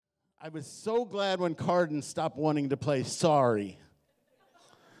I was so glad when Carden stopped wanting to play Sorry.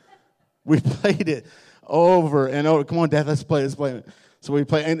 We played it over and over. Come on, Dad, let's play it. So we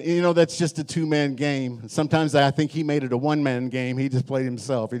play, and that's just a two-man game. Sometimes I think he made it a one-man game. He just played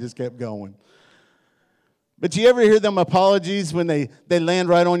himself. He just kept going. But you ever hear them apologies when they land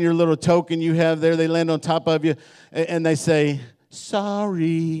right on your little token you have there? They land on top of you, and they say,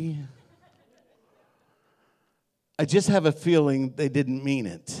 sorry. I just have a feeling they didn't mean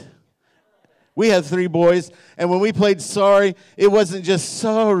it. We had 3 boys, and when we played Sorry, it wasn't just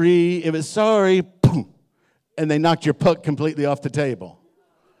sorry. It was sorry, boom, and they knocked your puck completely off the table.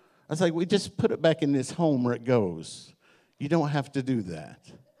 I was like, we just put it back in this home where it goes. You don't have to do that.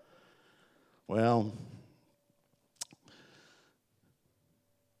 Well,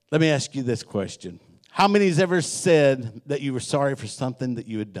 let me ask you this question. How many has ever said that you were sorry for something that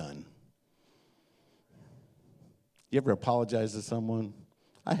you had done? You ever apologize to someone?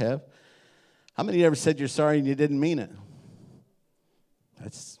 I have. How many ever said you're sorry and you didn't mean it?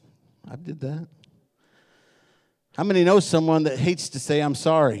 I did that. How many know someone that hates to say I'm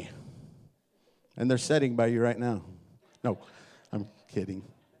sorry? And they're sitting by you right now. No, I'm kidding.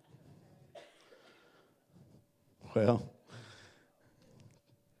 Well,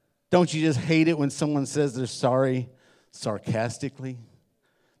 don't you just hate it when someone says they're sorry sarcastically?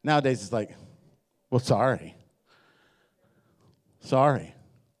 Nowadays it's like, well, sorry. Sorry.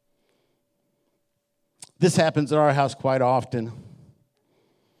 This happens at our house quite often.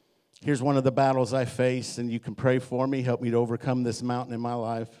 Here's one of the battles I face, and you can pray for me, help me to overcome this mountain in my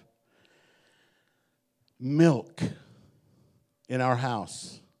life. Milk in our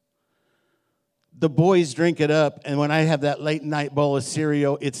house. The boys drink it up, and when I have that late night bowl of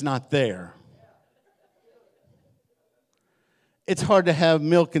cereal, it's not there. It's hard to have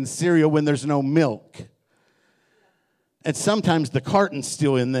milk and cereal when there's no milk. And sometimes the carton's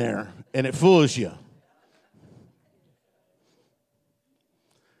still in there, and it fools you.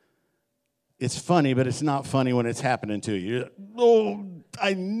 It's funny, but it's not funny when it's happening to you. Oh,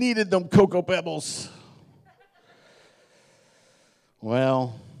 I needed them Cocoa Pebbles.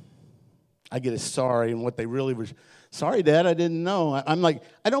 Well, I get a sorry, and what they really were, sorry, Dad, I didn't know. I'm like,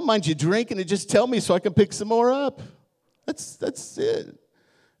 I don't mind you drinking it, just tell me so I can pick some more up. That's it.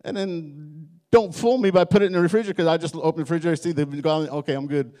 And then don't fool me by putting it in the refrigerator, because I just open the refrigerator, see the gallon, okay, I'm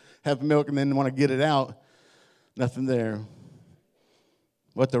good, have milk, and then when I get it out, nothing there.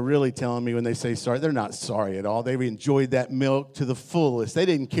 What they're really telling me when they say sorry, they're not sorry at all. They enjoyed that milk to the fullest. They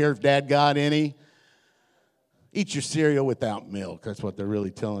didn't care if Dad got any. Eat your cereal without milk. That's what they're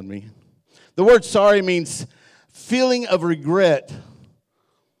really telling me. The word sorry means feeling of regret.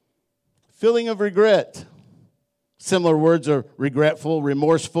 Feeling of regret. Similar words are regretful,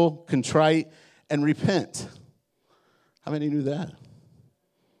 remorseful, contrite, and repent. How many knew that?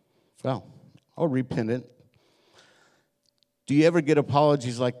 Well, or repentant. Do you ever get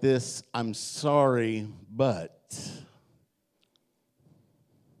apologies like this? I'm sorry, but.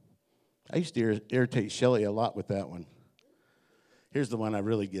 I used to irritate Shelly a lot with that one. Here's the one I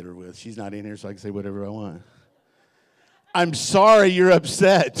really get her with. She's not in here, so I can say whatever I want. I'm sorry you're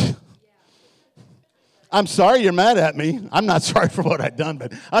upset. I'm sorry you're mad at me. I'm not sorry for what I've done,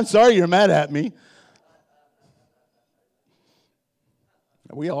 but I'm sorry you're mad at me.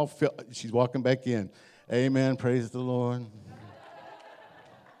 We all feel, she's walking back in. Amen, praise the Lord.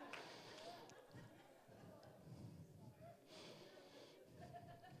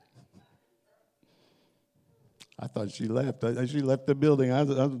 I thought she left. She left the building.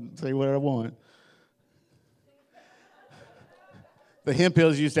 I'll say what I want. The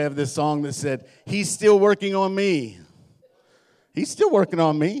Hemphills used to have this song that said, he's still working on me. He's still working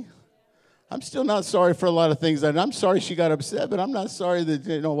on me. I'm still not sorry for a lot of things. I'm sorry she got upset, but I'm not sorry that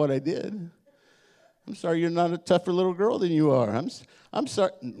you know what I did. I'm sorry you're not a tougher little girl than you are. I'm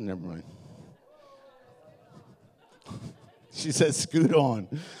sorry. Never mind. She said, scoot on.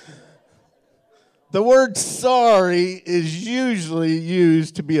 The word sorry is usually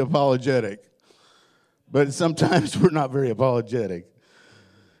used to be apologetic, but sometimes we're not very apologetic.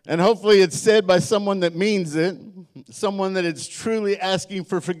 And hopefully it's said by someone that means it, someone that is truly asking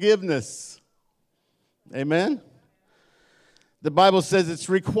for forgiveness. Amen? The Bible says it's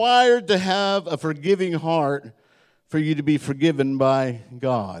required to have a forgiving heart for you to be forgiven by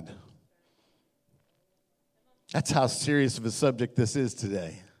God. That's how serious of a subject this is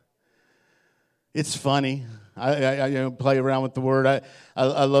today. It's funny. I play around with the word.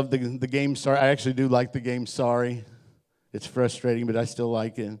 I love the game Sorry. I actually do like the game Sorry. It's frustrating, but I still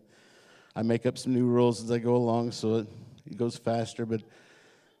like it. I make up some new rules as I go along so it goes faster. But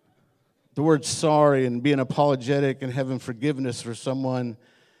the word sorry and being apologetic and having forgiveness for someone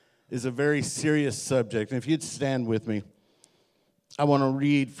is a very serious subject. And if you'd stand with me, I want to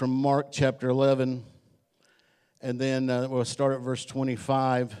read from Mark chapter 11, and then we'll start at verse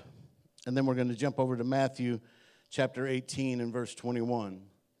 25, and then we're going to jump over to Matthew chapter 18 and verse 21.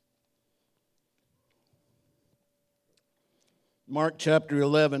 Mark chapter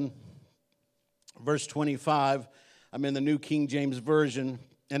 11, verse 25. I'm in the New King James Version,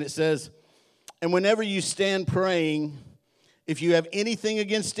 and it says, "And whenever you stand praying, if you have anything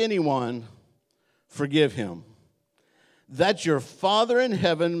against anyone, forgive him, that your Father in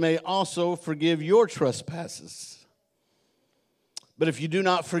heaven may also forgive your trespasses. But if you do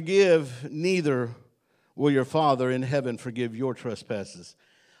not forgive, neither will your Father in heaven forgive your trespasses."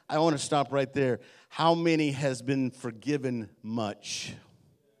 I want to stop right there. How many has been forgiven much?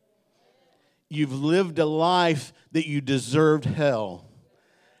 You've lived a life that you deserved hell,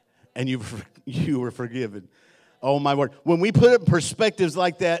 and you were forgiven. Oh, my word. When we put it in perspectives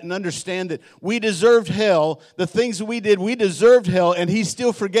like that and understand that we deserved hell, the things that we did, we deserved hell, and he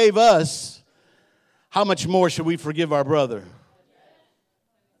still forgave us, how much more should we forgive our brother?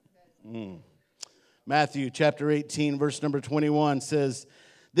 Matthew chapter 18, verse number 21 says,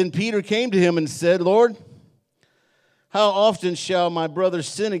 "Then Peter came to him and said, 'Lord, how often shall my brother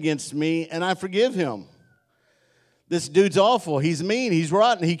sin against me and I forgive him?'" This dude's awful. He's mean. He's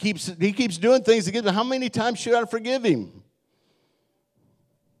rotten. He keeps doing things against me. How many times should I forgive him?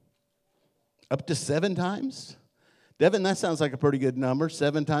 Up to 7 times? Devin, that sounds like a pretty good number.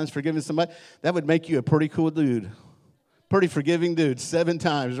 7 times forgiving somebody. That would make you a pretty cool dude. Pretty forgiving dude. 7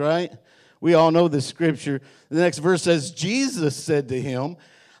 times, right? We all know this scripture. The next verse says, "Jesus said to him,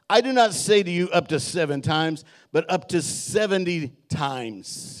 'I do not say to you up to 7 times, but up to 70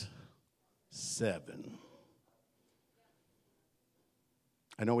 times 7.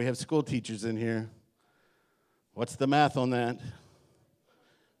 I know we have school teachers in here. What's the math on that?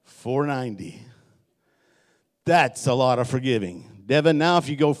 490. That's a lot of forgiving. Devin, now if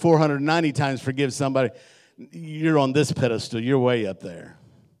you go 490 times forgive somebody, you're on this pedestal. You're way up there.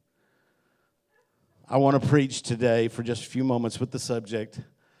 I want to preach today for just a few moments with the subject,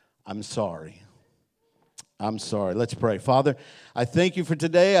 I'm sorry. I'm sorry. Let's pray. Father, I thank you for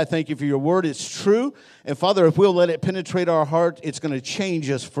today. I thank you for your word. It's true. And Father, if we'll let it penetrate our heart, it's going to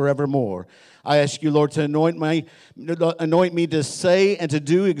change us forevermore. I ask you, Lord, to anoint me to say and to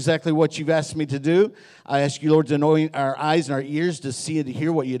do exactly what you've asked me to do. I ask you, Lord, to anoint our eyes and our ears to see and to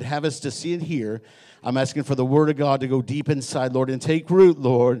hear what you'd have us to see and hear. I'm asking for the word of God to go deep inside, Lord, and take root,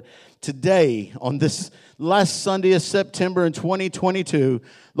 Lord. Today, on this last Sunday of September in 2022,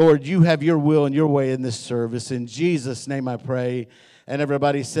 Lord, you have your will and your way in this service. In Jesus' name I pray. And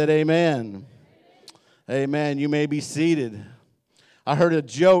everybody said amen. Amen. You may be seated. I heard a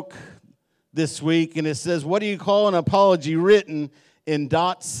joke this week, and it says, "What do you call an apology written in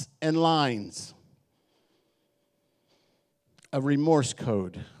dots and lines?" A remorse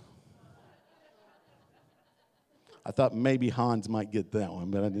code. I thought maybe Hans might get that one,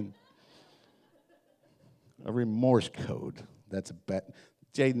 but I didn't. A remorse code. That's a bad,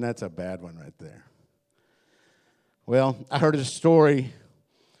 Jaden, that's a bad one right there. Well, I heard a story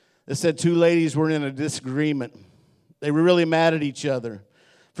that said 2 ladies were in a disagreement. They were really mad at each other.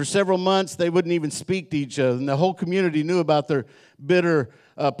 For several months, they wouldn't even speak to each other, and the whole community knew about their bitter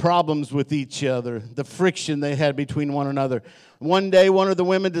problems with each other, the friction they had between one another. One day, one of the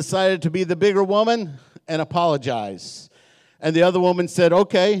women decided to be the bigger woman and apologize. And the other woman said,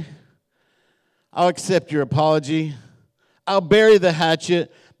 "Okay, I'll accept your apology. I'll bury the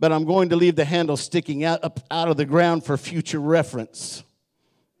hatchet, but I'm going to leave the handle sticking out of the ground for future reference."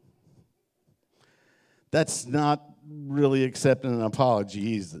 That's not really accepting an apology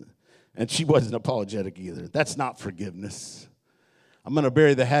either. And she wasn't apologetic either. That's not forgiveness. I'm going to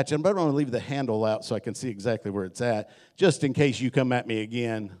bury the hatchet, but I'm going to leave the handle out so I can see exactly where it's at, just in case you come at me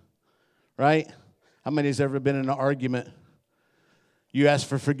again. Right? How many has ever been in an argument? You asked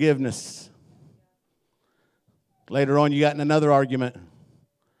for forgiveness. Later on, you got in another argument,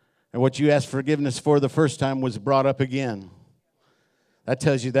 and what you asked forgiveness for the first time was brought up again. That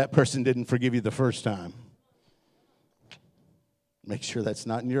tells you that person didn't forgive you the first time. Make sure that's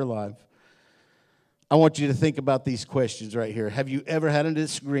not in your life. I want you to think about these questions right here. Have you ever had a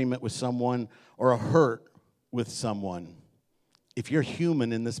disagreement with someone or a hurt with someone? If you're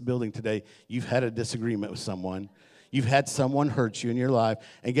human in this building today, you've had a disagreement with someone. You've had someone hurt you in your life.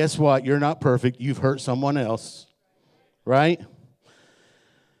 And guess what? You're not perfect. You've hurt someone else. Right?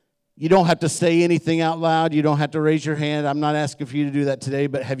 You don't have to say anything out loud. You don't have to raise your hand. I'm not asking for you to do that today,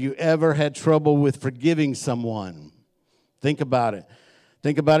 but have you ever had trouble with forgiving someone? Think about it.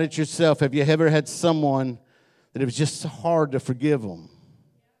 Think about it yourself. Have you ever had someone that it was just hard to forgive them?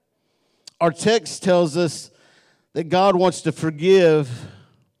 Our text tells us that God wants us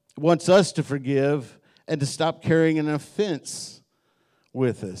to forgive, and to stop carrying an offense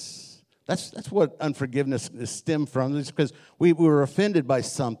with us. That's what unforgiveness is stemmed from. It's because we were offended by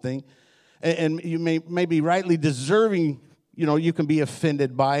something, and you may be rightly deserving. You can be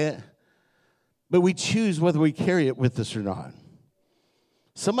offended by it, but we choose whether we carry it with us or not.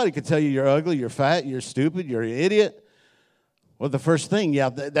 Somebody could tell you you're ugly, you're fat, you're stupid, you're an idiot. Well, the first thing,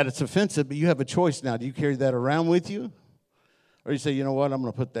 that it's offensive, but you have a choice now. Do you carry that around with you? Or you say, you know what, I'm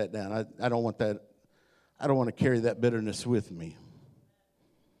going to put that down. I don't want that. I don't want to carry that bitterness with me.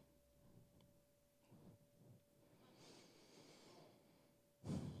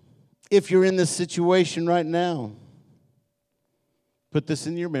 If you're in this situation right now, put this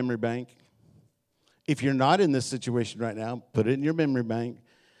in your memory bank. If you're not in this situation right now, put it in your memory bank,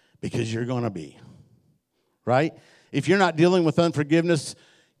 because you're going to be. Right? If you're not dealing with unforgiveness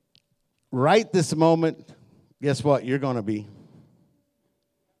right this moment, guess what? You're going to be.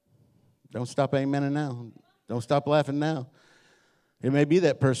 Don't stop amening now. Don't stop laughing now. It may be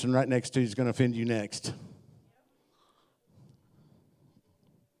that person right next to you is going to offend you next.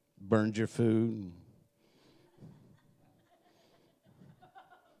 Burned your food.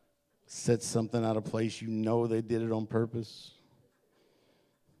 Said something out of place. They did it on purpose.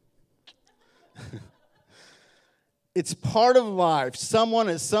 It's part of life. Someone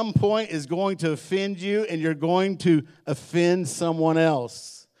at some point is going to offend you, and you're going to offend someone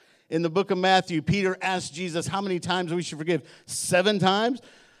else. In the book of Matthew, Peter asked Jesus how many times we should forgive. 7 times?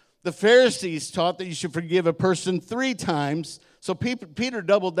 The Pharisees taught that you should forgive a person 3 times. So Peter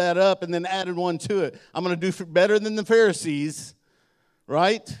doubled that up and then added 1 to it. I'm going to do better than the Pharisees,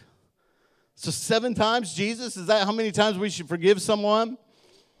 right? So 7 times, Jesus, is that how many times we should forgive someone?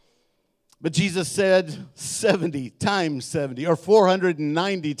 But Jesus said 70 times 70, or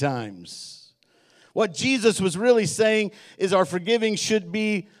 490 times. What Jesus was really saying is our forgiving should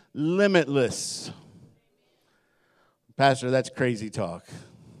be limitless. Pastor, that's crazy talk.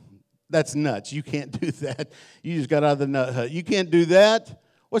 That's nuts. You can't do that. You just got out of the nut hut. You can't do that.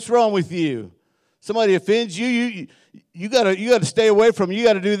 What's wrong with you? Somebody offends you, you got to stay away from them. You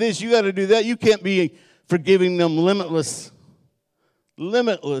got to do this, you got to do that. You can't be forgiving them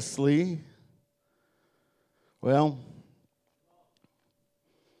limitlessly. Well,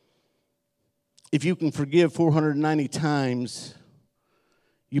 if you can forgive 490 times,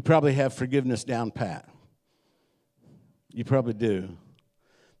 you probably have forgiveness down pat. You probably do.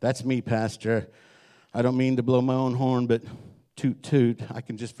 That's me, Pastor. I don't mean to blow my own horn, but toot toot, I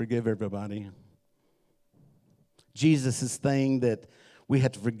can just forgive everybody. Jesus is saying that we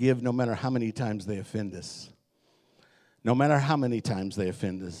have to forgive no matter how many times they offend us. No matter how many times they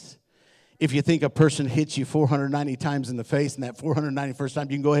offend us. If you think a person hits you 490 times in the face, and that 491st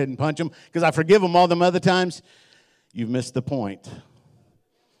time you can go ahead and punch them, because I forgive them all them other times, you've missed the point.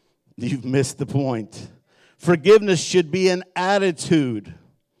 You've missed the point. Forgiveness should be an attitude.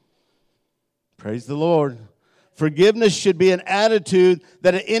 Praise the Lord. Forgiveness should be an attitude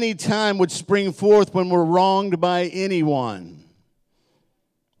that at any time would spring forth when we're wronged by anyone.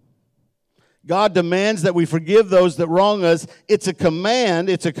 God demands that we forgive those that wrong us. It's a command,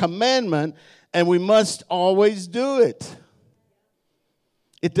 it's a commandment, and we must always do it.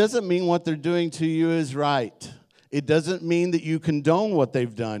 It doesn't mean what they're doing to you is right. It doesn't mean that you condone what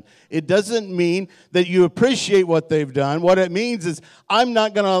they've done. It doesn't mean that you appreciate what they've done. What it means is I'm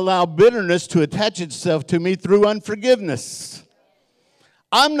not going to allow bitterness to attach itself to me through unforgiveness.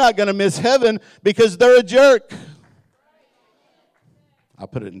 I'm not going to miss heaven because they're a jerk. I'll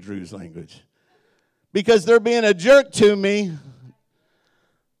put it in Drew's language. Because they're being a jerk to me,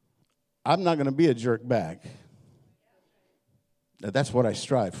 I'm not going to be a jerk back. Now, that's what I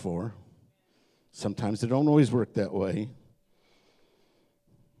strive for. Sometimes it don't always work that way.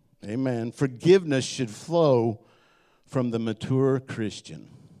 Amen. Forgiveness should flow from the mature Christian.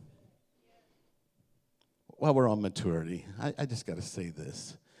 While we're on maturity, I just got to say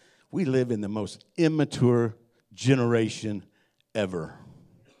this. We live in the most immature generation ever.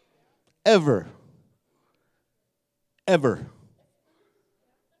 Ever. Ever.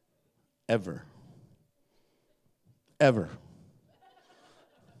 Ever. Ever.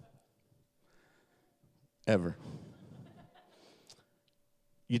 Ever.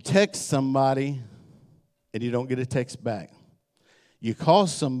 You text somebody and you don't get a text back. You call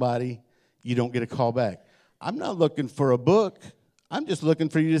somebody, you don't get a call back. I'm not looking for a book. I'm just looking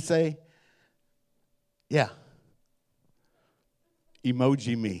for you to say, yeah.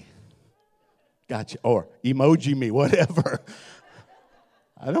 Emoji me. Gotcha. Or emoji me, whatever.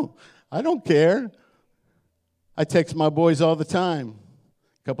 I don't care. I text my boys all the time.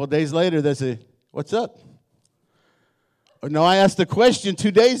 A couple of days later, they say, what's up? Oh, no, I asked the question 2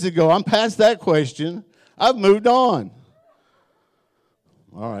 days ago. I'm past that question. I've moved on.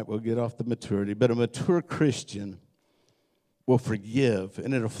 All right, we'll get off the maturity. But a mature Christian will forgive,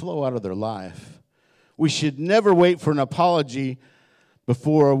 and it'll flow out of their life. We should never wait for an apology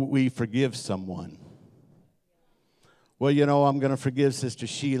before we forgive someone. Well, you know, I'm going to forgive Sister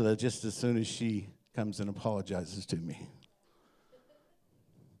Sheila just as soon as she comes and apologizes to me.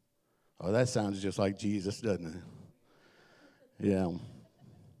 Oh, that sounds just like Jesus, doesn't it? Yeah.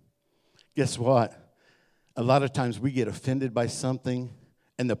 Guess what? A lot of times we get offended by something,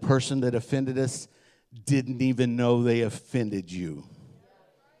 and the person that offended us didn't even know they offended you.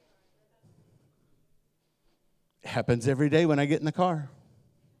 It happens every day when I get in the car.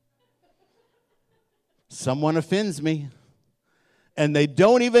 Someone offends me, and they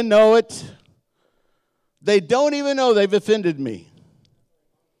don't even know it. They don't even know they've offended me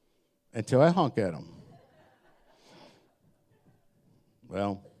until I honk at them.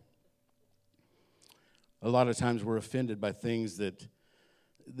 Well, a lot of times we're offended by things that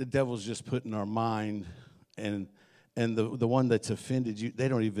the devil's just put in our mind, and the one that's offended you, they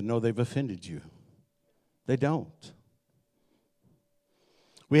don't even know they've offended you. They don't.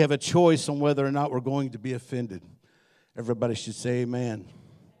 We have a choice on whether or not we're going to be offended. Everybody should say amen.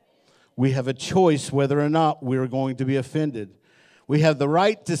 We have a choice whether or not we're going to be offended. We have the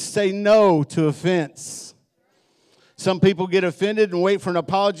right to say no to offense. Some people get offended and wait for an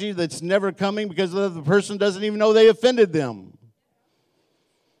apology that's never coming because the other person doesn't even know they offended them.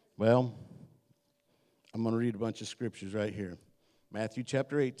 Well, I'm going to read a bunch of scriptures right here. Matthew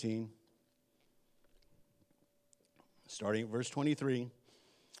chapter 18, starting at verse 23.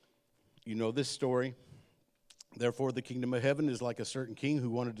 You know this story. Therefore, the kingdom of heaven is like a certain king who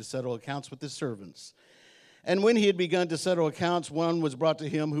wanted to settle accounts with his servants. And when he had begun to settle accounts, one was brought to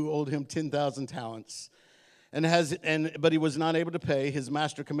him who owed him 10,000 talents. But he was not able to pay. His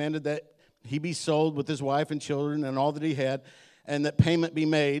master commanded that he be sold with his wife and children and all that he had, and that payment be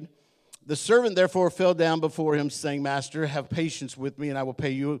made. The servant therefore fell down before him, saying, Master, have patience with me, and I will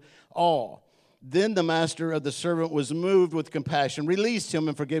pay you all. Then the master of the servant was moved with compassion, released him,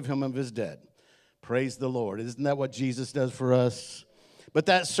 and forgave him of his debt. Praise the Lord. Isn't that what Jesus does for us? But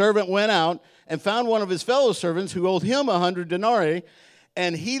that servant went out and found one of his fellow servants who owed him 100 denarii,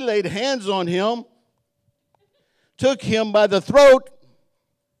 and he laid hands on him, took him by the throat,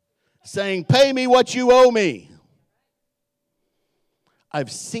 saying, Pay me what you owe me.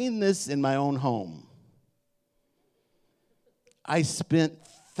 I've seen this in my own home. I spent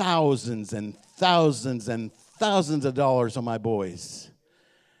thousands and thousands and thousands of dollars on my boys.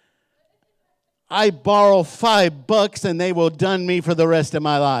 I borrow $5 and they will dun me for the rest of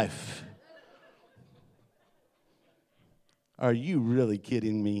my life. Are you really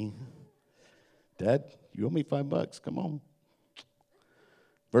kidding me? Dad, you owe me $5. Come on.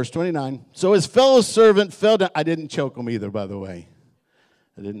 Verse 29. So his fellow servant fell down. I didn't choke him either, by the way.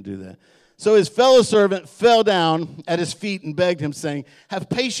 I didn't do that. So his fellow servant fell down at his feet and begged him, saying, Have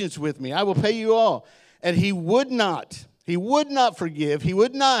patience with me. I will pay you all. And he would not. He would not forgive. He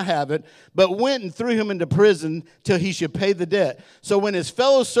would not have it, but went and threw him into prison till he should pay the debt. So when his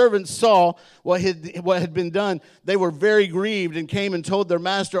fellow servants saw what had been done, they were very grieved and came and told their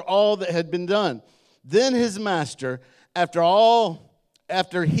master all that had been done. Then his master,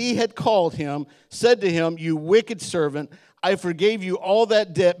 after he had called him, said to him, You wicked servant, I forgave you all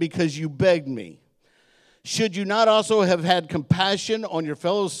that debt because you begged me. Should you not also have had compassion on your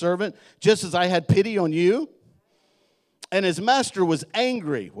fellow servant, just as I had pity on you? And his master was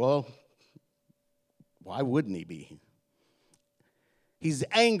angry. Well, why wouldn't he be? He's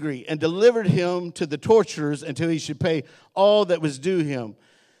angry and delivered him to the torturers until he should pay all that was due him.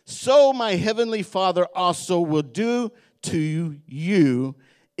 So my heavenly Father also will do to you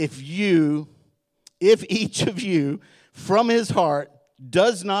if each of you from his heart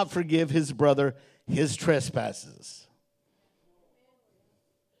does not forgive his brother his trespasses.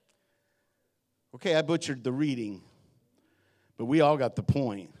 Okay, I butchered the reading, but we all got the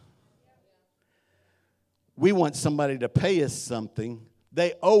point. We want somebody to pay us something.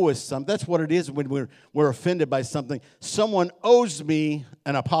 They owe us something. That's what it is when we're offended by something. Someone owes me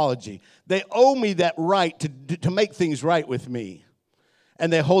an apology. They owe me that right to make things right with me.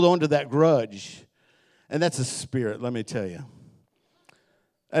 And they hold on to that grudge. And that's a spirit, let me tell you.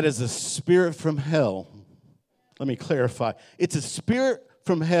 That is a spirit from hell. Let me clarify. It's a spirit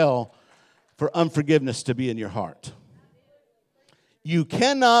from hell for unforgiveness to be in your heart. You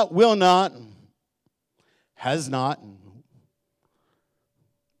cannot, will not, has not,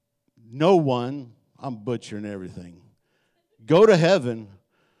 no one, I'm butchering everything, go to heaven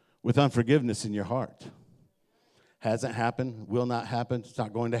with unforgiveness in your heart. Hasn't happened, will not happen, it's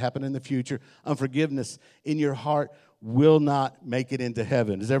not going to happen in the future. Unforgiveness in your heart will not make it into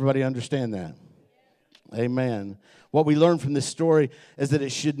heaven. Does everybody understand that? Amen. What we learn from this story is that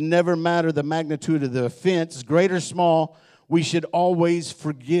it should never matter the magnitude of the offense, great or small, we should always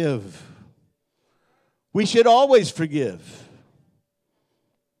forgive. We should always forgive.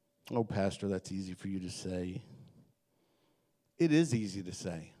 Oh, Pastor, that's easy for you to say. It is easy to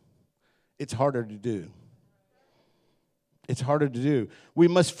say. It's harder to do. It's harder to do. We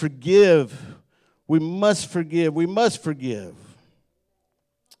must forgive. We must forgive. We must forgive.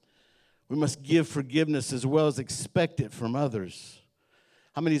 We must give forgiveness as well as expect it from others.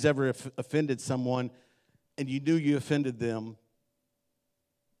 How many's ever offended someone and you knew you offended them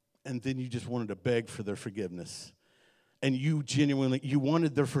and then you just wanted to beg for their forgiveness? And you genuinely, you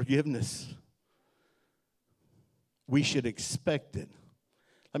wanted their forgiveness. We should expect it.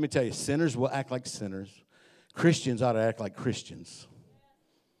 Let me tell you, sinners will act like sinners. Christians ought to act like Christians.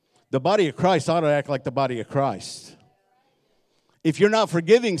 The body of Christ ought to act like the body of Christ. If you're not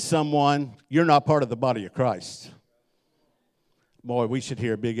forgiving someone, you're not part of the body of Christ. Boy, we should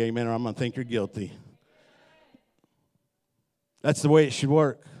hear a big amen or I'm going to think you're guilty. That's the way it should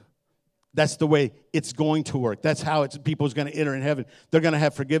work. That's the way it's going to work. That's how people's going to enter in heaven. They're going to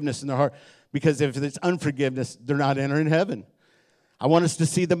have forgiveness in their heart. Because if it's unforgiveness, they're not entering heaven. I want us to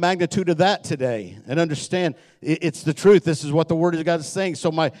see the magnitude of that today and understand it's the truth. This is what the Word of God is saying.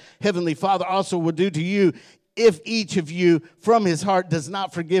 So my Heavenly Father also will do to you if each of you from his heart does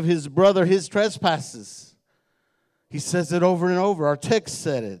not forgive his brother his trespasses. He says it over and over. Our text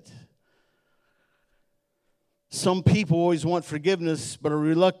said it. Some people always want forgiveness but are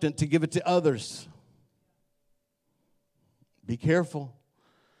reluctant to give it to others. Be careful.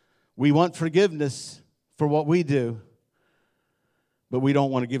 We want forgiveness for what we do, but we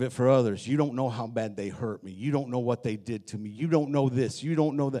don't want to give it for others. You don't know how bad they hurt me. You don't know what they did to me. You don't know this. You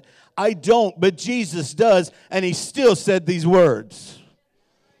don't know that. I don't, but Jesus does, and he still said these words.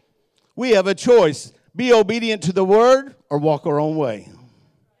 We have a choice. Be obedient to the word or walk our own way.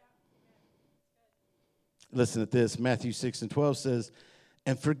 Listen at this. Matthew 6:12 says,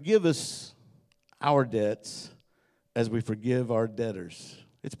 and forgive us our debts as we forgive our debtors.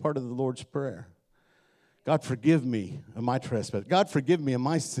 It's part of the Lord's Prayer. God, forgive me of my trespass. God, forgive me of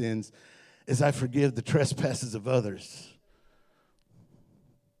my sins as I forgive the trespasses of others.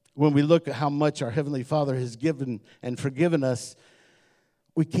 When we look at how much our Heavenly Father has given and forgiven us,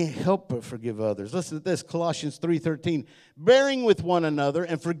 we can't help but forgive others. Listen to this, Colossians 3:13. Bearing with one another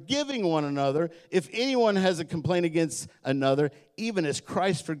and forgiving one another, if anyone has a complaint against another, even as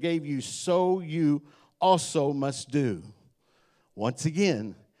Christ forgave you, so you also must do. Once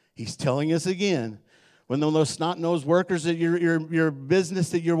again, he's telling us again, when those snot-nosed workers at your business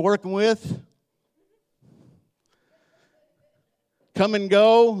that you're working with come and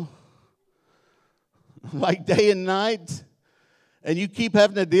go like day and night, and you keep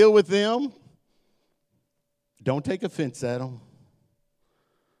having to deal with them, don't take offense at them.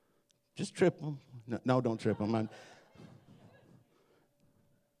 Just trip them. No, don't trip them.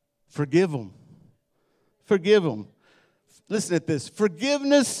 Forgive them. Forgive them. Listen at this.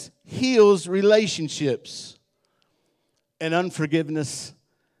 Forgiveness heals relationships, and unforgiveness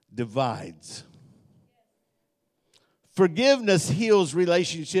divides. Forgiveness heals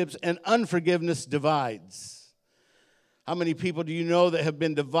relationships, and unforgiveness divides. How many people do you know that have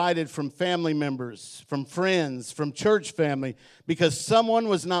been divided from family members, from friends, from church family, because someone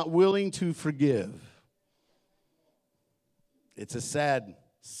was not willing to forgive? It's a sad,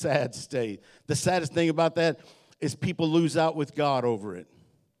 sad state. The saddest thing about that is people lose out with God over it.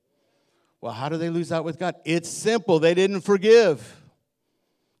 Well, how do they lose out with God? It's simple. They didn't forgive.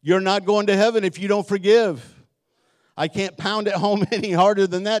 You're not going to heaven if you don't forgive. I can't pound it home any harder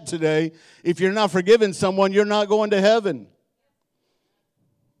than that today. If you're not forgiving someone, you're not going to heaven.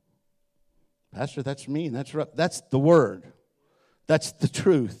 Pastor, that's mean. That's rough. That's the word. That's the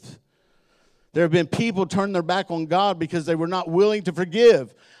truth. There have been people turn their back on God because they were not willing to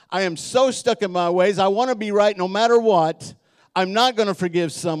forgive. I am so stuck in my ways. I want to be right no matter what. I'm not going to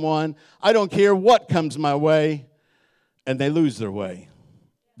forgive someone. I don't care what comes my way. And they lose their way.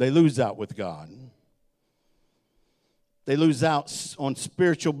 They lose out with God. They lose out on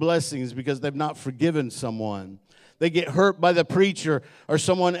spiritual blessings because they've not forgiven someone. They get hurt by the preacher or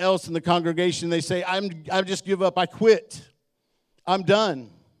someone else in the congregation. They say, I just give up. I quit. I'm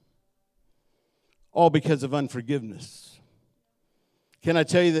done. All because of unforgiveness. Can I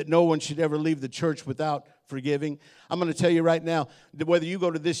tell you that no one should ever leave the church without forgiving. I'm going to tell you right now, that whether you go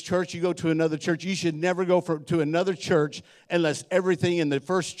to this church, you go to another church, you should never go to another church unless everything in the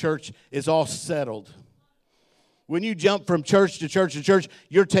first church is all settled. When you jump from church to church to church,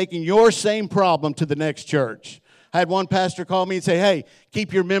 you're taking your same problem to the next church. I had one pastor call me and say, hey,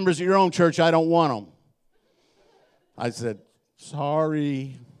 keep your members at your own church. I don't want them. I said,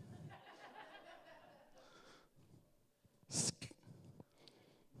 sorry.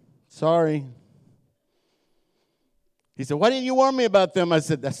 Sorry. He said, why didn't you warn me about them? I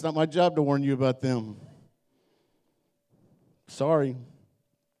said, that's not my job to warn you about them. Sorry.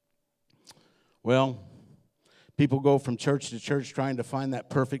 Well, people go from church to church trying to find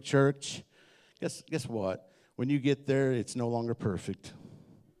that perfect church. Guess what? When you get there, it's no longer perfect.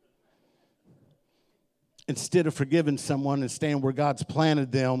 Instead of forgiving someone and staying where God's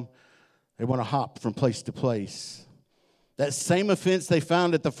planted them, they want to hop from place to place. That same offense they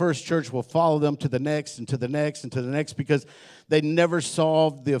found at the first church will follow them to the next and to the next and to the next because they never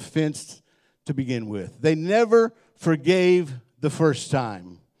solved the offense to begin with. They never forgave the first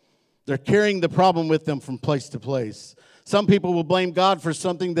time. They're carrying the problem with them from place to place. Some people will blame God for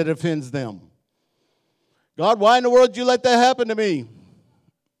something that offends them. God, why in the world did you let that happen to me?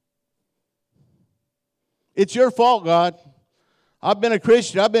 It's your fault, God. I've been a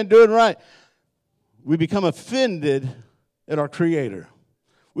Christian. I've been doing right. We become offended at our Creator.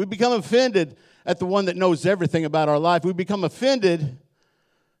 We become offended at the one that knows everything about our life. We become offended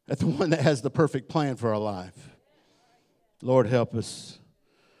at the one that has the perfect plan for our life. Lord, help us.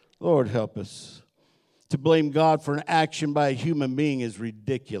 Lord, help us. To blame God for an action by a human being is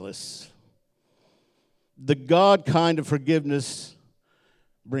ridiculous. The God kind of forgiveness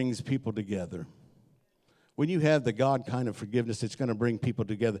brings people together. When you have the God kind of forgiveness, it's going to bring people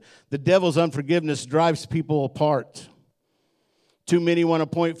together. The devil's unforgiveness drives people apart. Too many want to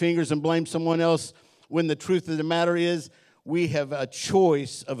point fingers and blame someone else when the truth of the matter is we have a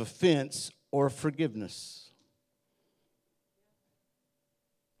choice of offense or forgiveness.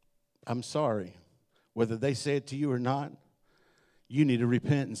 I'm sorry. Whether they say it to you or not, you need to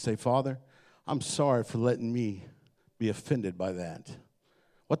repent and say, Father, I'm sorry for letting me be offended by that.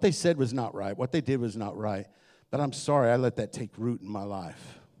 What they said was not right. What they did was not right. But I'm sorry I let that take root in my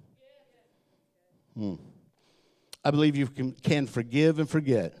life. I believe you can forgive and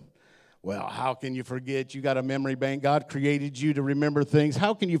forget. Well, how can you forget? You got a memory bank. God created you to remember things.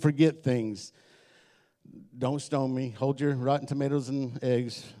 How can you forget things? Don't stone me. Hold your rotten tomatoes and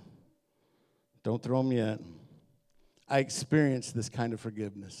eggs. Don't throw them yet. I experienced this kind of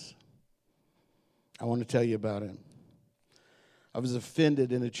forgiveness. I want to tell you about it. I was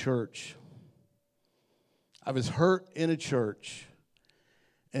offended in a church. I was hurt in a church,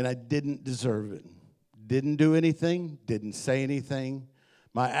 and I didn't deserve it. Didn't do anything, didn't say anything.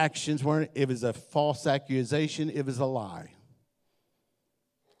 My actions weren't, it was a false accusation, it was a lie.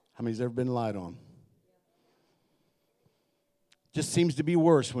 How many's ever been lied on? Just seems to be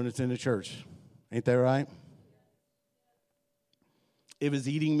worse when it's in a church. Ain't that right? It was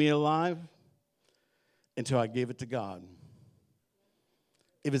eating me alive until I gave it to God.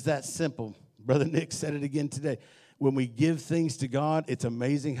 It was that simple. Brother Nick said it again today. When we give things to God, it's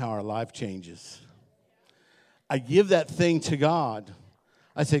amazing how our life changes. I give that thing to God.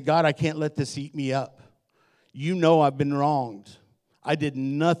 I said, God, I can't let this eat me up. You know I've been wronged. I did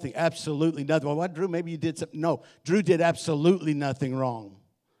nothing, absolutely nothing. Well, what, Drew, maybe you did something. No, Drew did absolutely nothing wrong.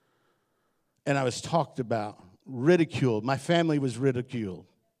 And I was talked about, ridiculed. My family was ridiculed.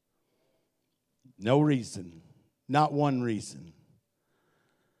 No reason, not one reason.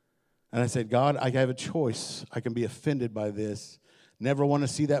 And I said, God, I have a choice. I can be offended by this. Never want to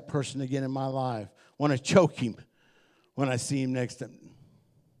see that person again in my life. Want to choke him when I see him next time.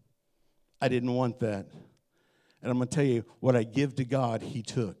 I didn't want that. And I'm going to tell you, what I give to God, he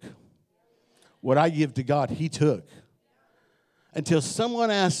took. What I give to God, he took. Until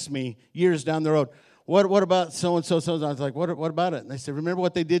someone asked me years down the road, what about so-and-so, so-and-so? I was like, what about it? And they said, remember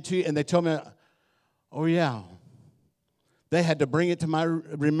what they did to you? And they told me, oh, yeah. They had to bring it to my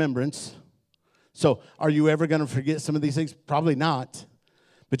remembrance. So are you ever going to forget some of these things? Probably not.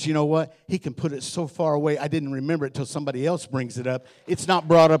 But you know what? He can put it so far away, I didn't remember it till somebody else brings it up. It's not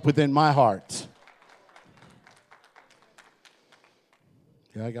brought up within my heart.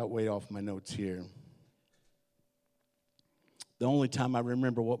 Yeah, I got way off my notes here. The only time I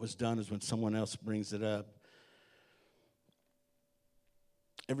remember what was done is when someone else brings it up.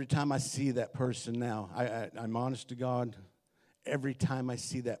 Every time I see that person now, I'm honest to God, every time I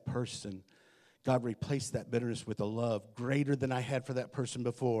see that person, God replaced that bitterness with a love greater than I had for that person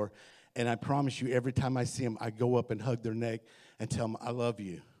before. And I promise you, every time I see them, I go up and hug their neck and tell them, I love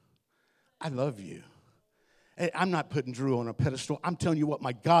you. I love you. Hey, I'm not putting Drew on a pedestal. I'm telling you what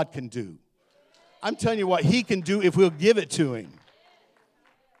my God can do. I'm telling you what he can do if we'll give it to him.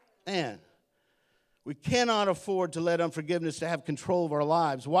 Man, we cannot afford to let unforgiveness to have control of our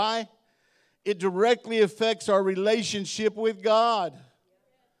lives. Why? It directly affects our relationship with God.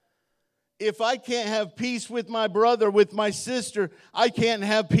 If I can't have peace with my brother, with my sister, I can't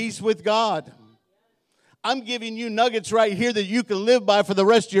have peace with God. I'm giving you nuggets right here that you can live by for the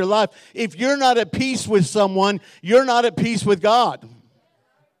rest of your life. If you're not at peace with someone, you're not at peace with God.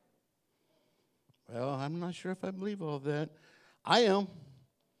 Well, I'm not sure if I believe all of that. I am.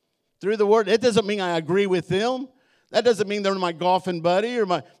 Through the Word. It doesn't mean I agree with them. That doesn't mean they're my golfing buddy or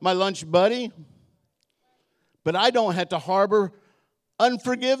my lunch buddy. But I don't have to harbor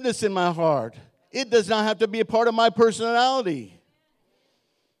unforgiveness in my heart. It does not have to be a part of my personality.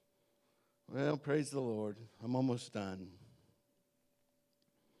 Well, praise the Lord. I'm almost done.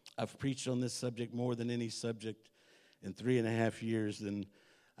 I've preached on this subject more than any subject in 3.5 years than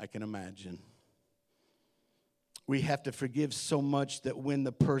I can imagine. We have to forgive so much that when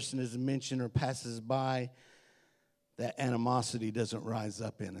the person is mentioned or passes by, that animosity doesn't rise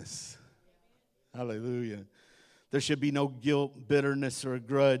up in us. Hallelujah. There should be no guilt, bitterness, or a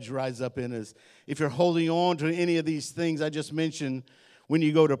grudge rise up in us. If you're holding on to any of these things I just mentioned, when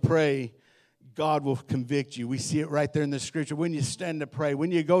you go to pray, God will convict you. We see it right there in the scripture. When you stand to pray,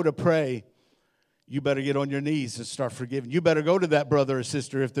 when you go to pray, you better get on your knees and start forgiving. You better go to that brother or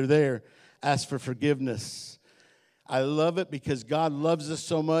sister if they're there. Ask for forgiveness. I love it because God loves us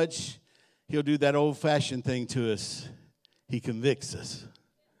so much, he'll do that old-fashioned thing to us. He convicts us.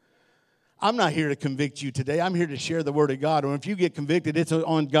 I'm not here to convict you today. I'm here to share the word of God. And if you get convicted, it's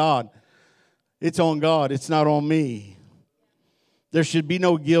on God. It's on God. It's not on me. There should be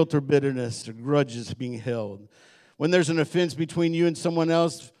no guilt or bitterness or grudges being held. When there's an offense between you and someone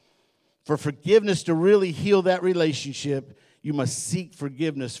else, for forgiveness to really heal that relationship, you must seek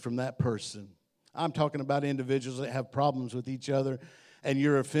forgiveness from that person. I'm talking about individuals that have problems with each other and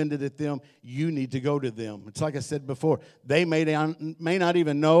you're offended at them. You need to go to them. It's like I said before. They may not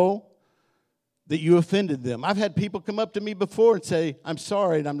even know that you offended them. I've had people come up to me before and say, I'm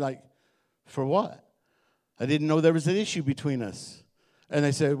sorry. And I'm like, for what? I didn't know there was an issue between us. And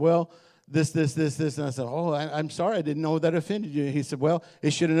they said, well, this. And I said, oh, I'm sorry. I didn't know that offended you. And he said, well,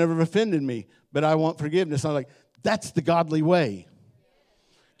 it should have never offended me, but I want forgiveness. I'm like, that's the godly way.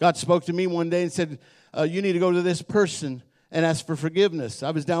 God spoke to me one day and said, you need to go to this person and ask for forgiveness.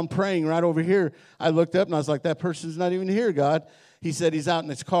 I was down praying right over here. I looked up and I was like, that person's not even here, God. He said he's out in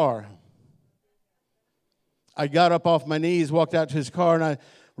his car. I got up off my knees, walked out to his car, and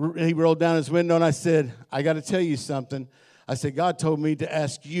he rolled down his window, and I said, I got to tell you something. I said, God told me to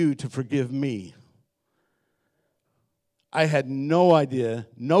ask you to forgive me. I had no idea,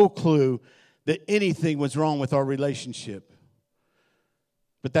 no clue that anything was wrong with our relationship.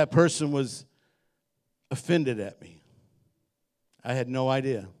 But that person was offended at me. I had no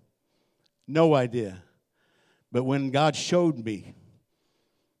idea. No idea. But when God showed me,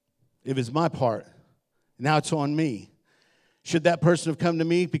 it was my part. Now it's on me. Should that person have come to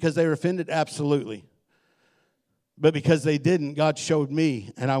me because they were offended? Absolutely. But because they didn't, God showed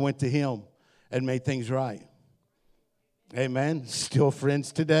me, and I went to him and made things right. Amen. Still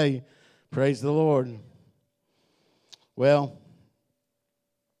friends today. Praise the Lord. Well,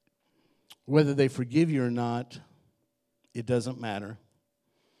 whether they forgive you or not, it doesn't matter.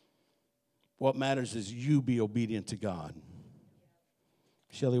 What matters is you be obedient to God.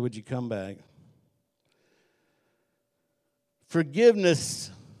 Shelley, would you come back? Forgiveness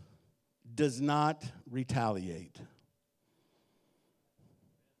does not retaliate.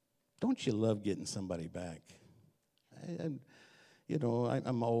 Don't you love getting somebody back?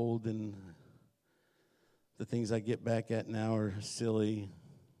 I'm old, and the things I get back at now are silly.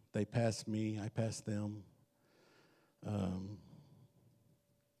 They pass me, I pass them.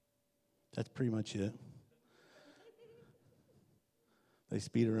 That's pretty much it. They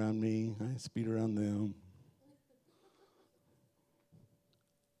speed around me, I speed around them.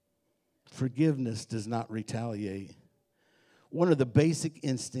 Forgiveness does not retaliate. One of the basic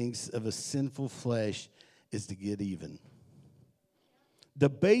instincts of a sinful flesh is to get even. The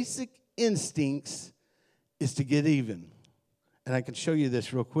basic instincts is to get even. And I can show you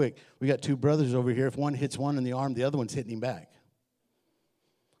this real quick. We got two brothers over here. If one hits one in the arm, the other one's hitting him back.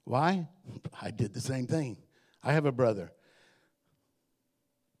 Why? I did the same thing. I have a brother.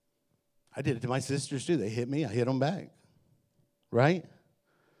 I did it to my sisters too. They hit me, I hit them back. Right?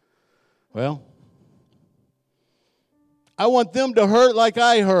 Well, I want them to hurt like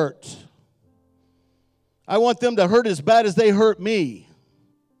I hurt. I want them to hurt as bad as they hurt me.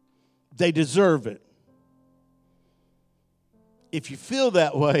 They deserve it. If you feel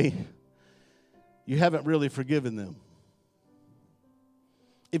that way, you haven't really forgiven them.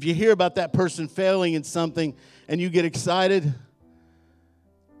 If you hear about that person failing in something and you get excited,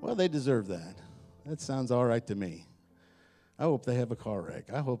 well, they deserve that. That sounds all right to me. I hope they have a car wreck.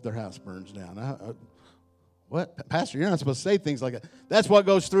 I hope their house burns down. What? Pastor, you're not supposed to say things like that. That's what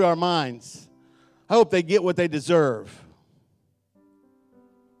goes through our minds. I hope they get what they deserve.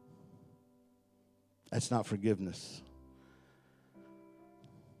 That's not forgiveness.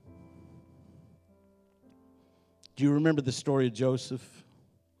 Do you remember the story of Joseph?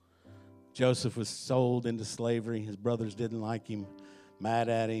 Joseph was sold into slavery. His brothers didn't like him, mad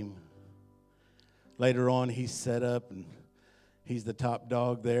at him. Later on, he's set up, and he's the top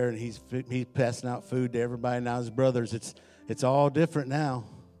dog there, and he's passing out food to everybody. Now his brothers, it's all different now.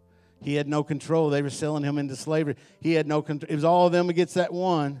 He had no control. They were selling him into slavery. He had no control. It was all of them against that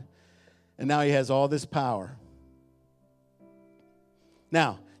one, and now he has all this power.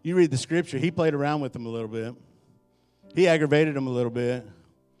 Now, you read the scripture. He played around with them a little bit. He aggravated them a little bit.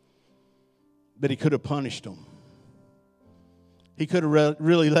 But he could have punished them. He could have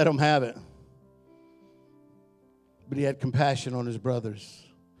really let them have it. But he had compassion on his brothers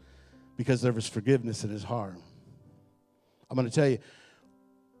because there was forgiveness in his heart. I'm going to tell you,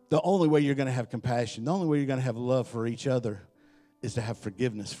 the only way you're going to have compassion, the only way you're going to have love for each other is to have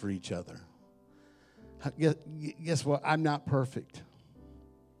forgiveness for each other. Guess what? I'm not perfect.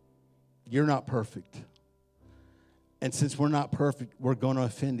 You're not perfect. And since we're not perfect, we're going to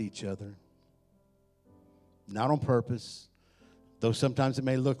offend each other. Not on purpose, though sometimes it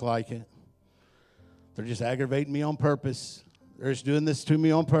may look like it. They're just aggravating me on purpose. They're just doing this to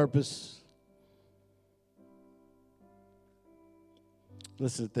me on purpose.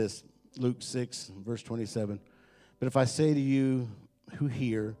 Listen to this, Luke 6, verse 27. But if I say to you who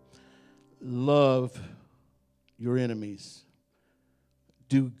hear, love your enemies,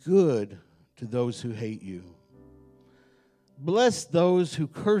 do good to those who hate you, bless those who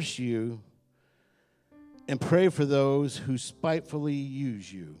curse you, and pray for those who spitefully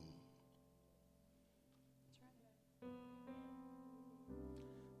use you.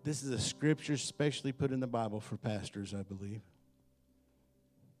 This is a scripture specially put in the Bible for pastors, I believe.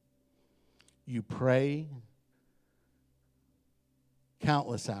 You pray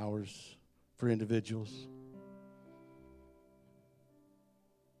countless hours for individuals.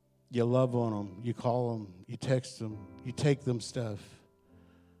 You love on them. You call them. You text them. You take them stuff.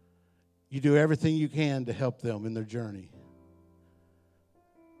 You do everything you can to help them in their journey.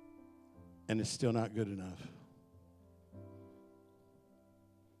 And it's still not good enough.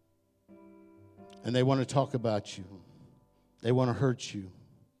 And they want to talk about you. They want to hurt you.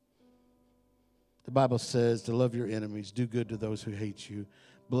 The Bible says to love your enemies, do good to those who hate you,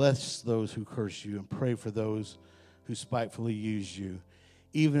 bless those who curse you, and pray for those who spitefully use you.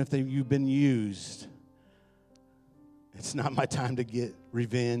 Even if you've been used, it's not my time to get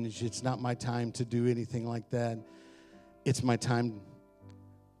revenge. It's not my time to do anything like that. It's my time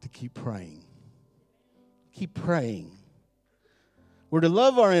to keep praying. Keep praying. We're to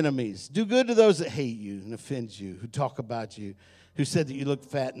love our enemies. Do good to those that hate you and offend you, who talk about you, who said that you look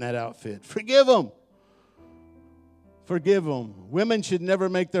fat in that outfit. Forgive them. Forgive them. Women should never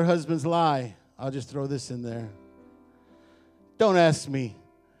make their husbands lie. I'll just throw this in there. Don't ask me,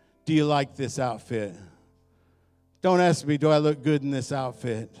 do you like this outfit? Don't ask me, do I look good in this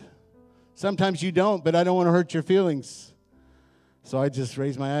outfit? Sometimes you don't, but I don't want to hurt your feelings. So I just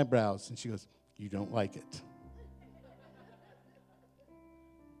raise my eyebrows, and she goes, you don't like it.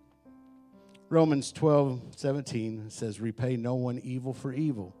 Romans 12:17 says, repay no one evil for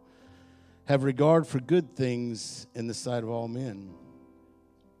evil. Have regard for good things in the sight of all men.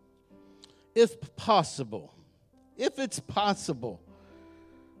 If it's possible,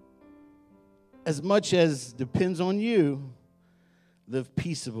 as much as depends on you, live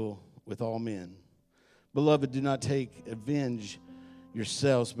peaceable with all men. Beloved, do not take revenge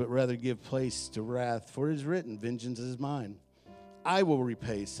yourselves, but rather give place to wrath. For it is written, vengeance is mine. I will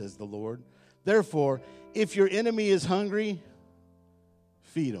repay, says the Lord. Therefore, if your enemy is hungry,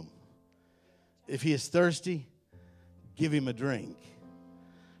 feed him. If he is thirsty, give him a drink.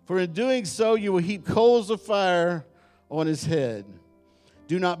 For in doing so, you will heap coals of fire on his head.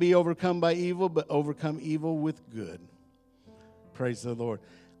 Do not be overcome by evil, but overcome evil with good. Praise the Lord.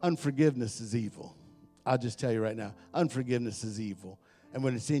 Unforgiveness is evil. I'll just tell you right now, unforgiveness is evil. And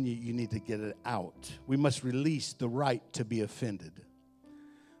when it's in you, you need to get it out. We must release the right to be offended.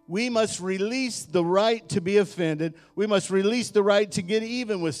 We must release the right to be offended. We must release the right to get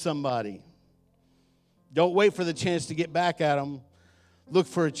even with somebody. Don't wait for the chance to get back at them. Look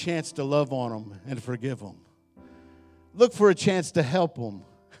for a chance to love on them and forgive them. Look for a chance to help them.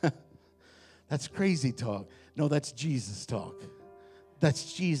 That's crazy talk. No, that's Jesus talk.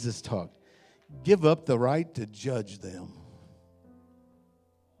 That's Jesus talk. Give up the right to judge them.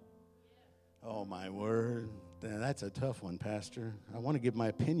 Oh, my word. That's a tough one, Pastor. I want to give my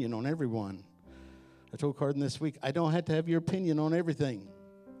opinion on everyone. I told Carden this week, I don't have to have your opinion on everything.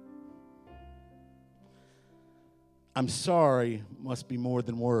 I'm sorry must be more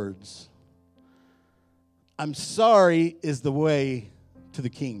than words. I'm sorry is the way to the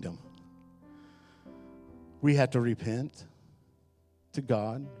kingdom. We have to repent to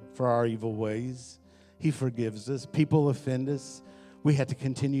God for our evil ways. He forgives us. People offend us. We have to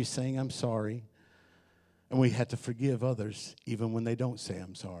continue saying, I'm sorry. And we have to forgive others even when they don't say,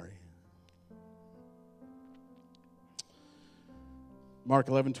 I'm sorry. Mark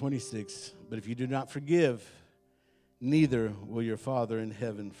 11:26, but if you do not forgive, neither will your Father in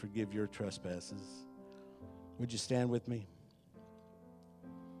heaven forgive your trespasses. Would you stand with me?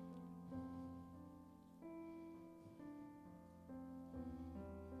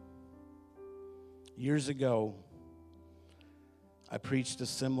 Years ago, I preached a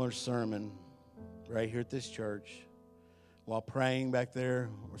similar sermon right here at this church. While praying back there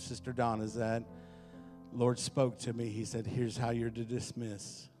where Sister Donna's at, the Lord spoke to me. He said, here's how you're to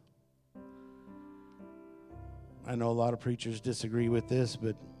dismiss. I know a lot of preachers disagree with this,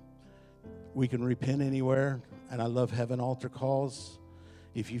 but we can repent anywhere, and I love having altar calls.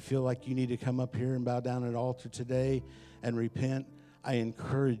 If you feel like you need to come up here and bow down at an altar today and repent, I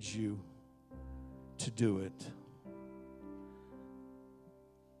encourage you to do it.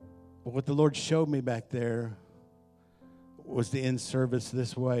 But what the Lord showed me back there was the end service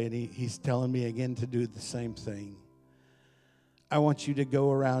this way, and He's telling me again to do the same thing. I want you to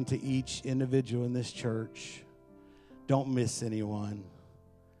go around to each individual in this church. Don't miss anyone.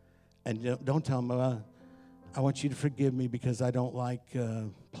 And don't tell them, I want you to forgive me because I don't like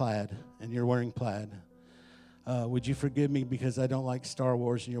plaid, and you're wearing plaid. Would you forgive me because I don't like Star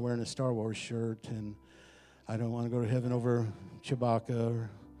Wars, and you're wearing a Star Wars shirt, and I don't want to go to heaven over Chewbacca or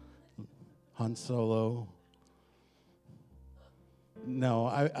Han Solo. No,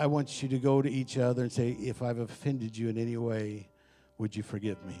 I want you to go to each other and say, if I've offended you in any way, would you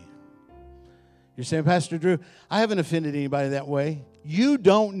forgive me? You're saying, Pastor Drew, I haven't offended anybody that way. You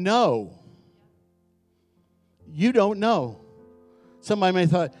don't know. You don't know. Somebody may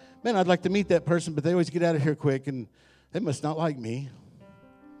have thought, man, I'd like to meet that person, but they always get out of here quick, and they must not like me.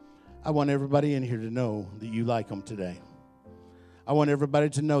 I want everybody in here to know that you like them today. I want everybody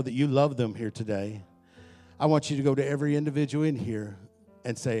to know that you love them here today. I want you to go to every individual in here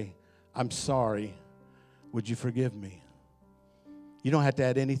and say, I'm sorry. Would you forgive me? You don't have to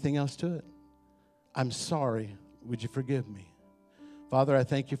add anything else to it. I'm sorry. Would you forgive me? Father, I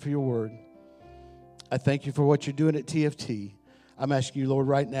thank you for your word. I thank you for what you're doing at TFT. I'm asking you, Lord,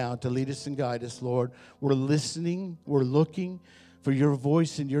 right now to lead us and guide us, Lord. We're listening. We're looking for your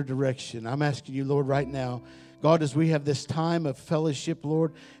voice and your direction. I'm asking you, Lord, right now, God, as we have this time of fellowship,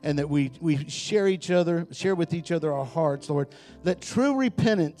 Lord, and that we share with each other our hearts, Lord, let true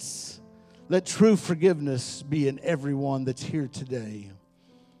repentance, let true forgiveness be in everyone that's here today.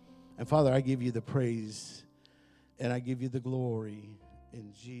 And Father, I give you the praise and I give you the glory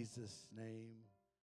in Jesus' name.